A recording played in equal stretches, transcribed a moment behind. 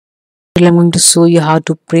I'm going to show you how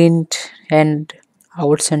to print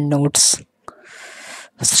handouts and notes.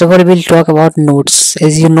 First of all, we'll talk about notes.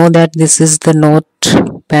 As you know that this is the note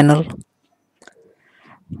panel,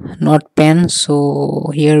 note pen.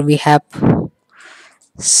 So here we have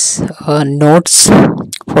notes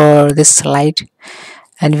for this slide,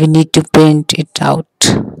 and we need to print it out.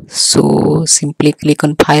 So simply click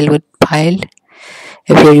on file with file.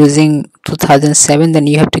 If you're using 2007, then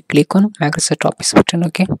you have to click on Microsoft Office button.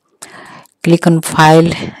 Okay, click on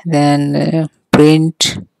file, then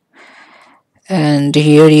print, and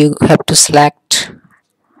here you have to select.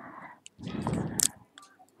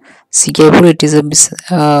 See careful, it is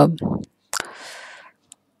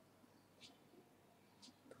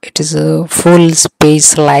a full space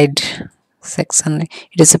slide section.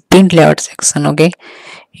 It is a print layout section. Okay,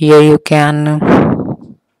 here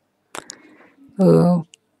uh,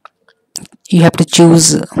 you have to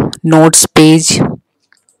choose notes page.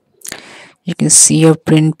 You can see your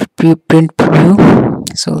print preview.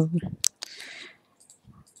 So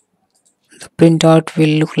the printout will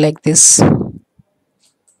look like this.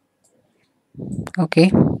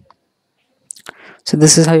 Okay, so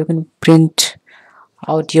this is how you can print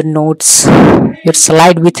out your notes, your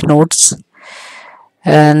slide with notes.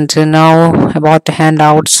 And now about the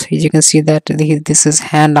handouts, you can see that this is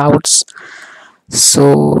handouts.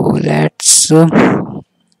 So let's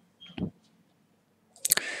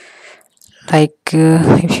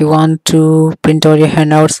if you want to print out your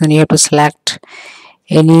handouts, then you have to select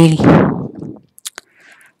any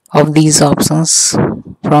of these options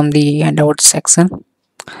from the handout section.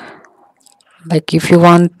 Like if you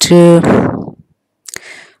want to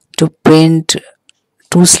print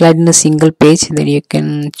two slides in a single page, then you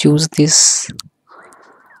can choose this.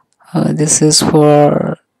 This is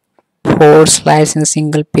for 4 slides in a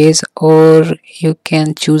single page, or you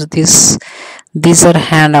can choose this. These are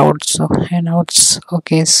handouts. So handouts.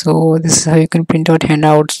 Okay, so this is how you can print out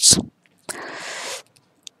handouts.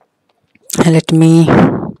 And let me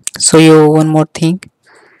show you one more thing.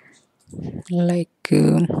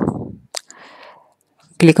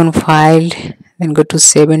 Click on file, then go to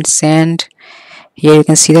save and send. Here you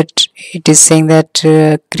can see that it is saying that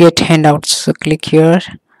create handouts. So click here.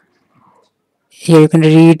 Here you can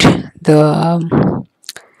read the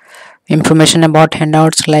information about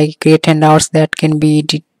handouts, like create handouts that can be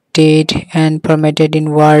edited and formatted in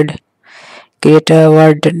Word. Create a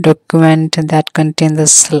Word document that contains the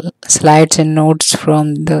slides and notes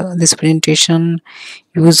from this presentation.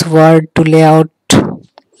 Use Word to lay out,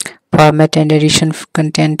 format, and addition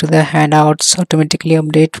content to the handouts. Automatically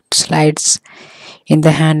update slides in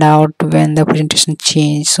the handout when the presentation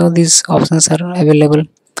change. So these options are available.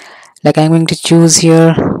 Like I'm going to choose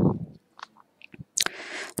here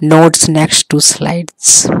notes next to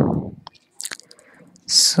slides.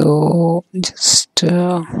 So just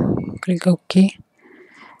click OK,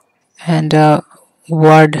 and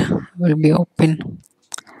Word will be open.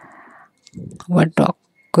 Word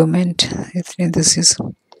document. This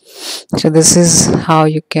is how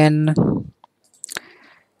you can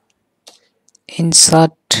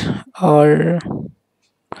insert, or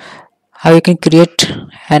how you can create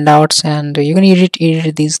handouts, and you can edit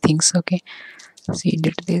these things. Okay, so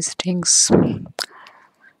edit these things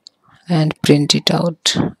and print it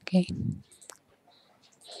out. Okay,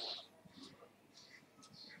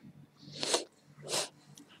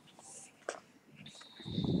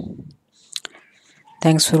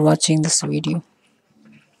 thanks for watching this video.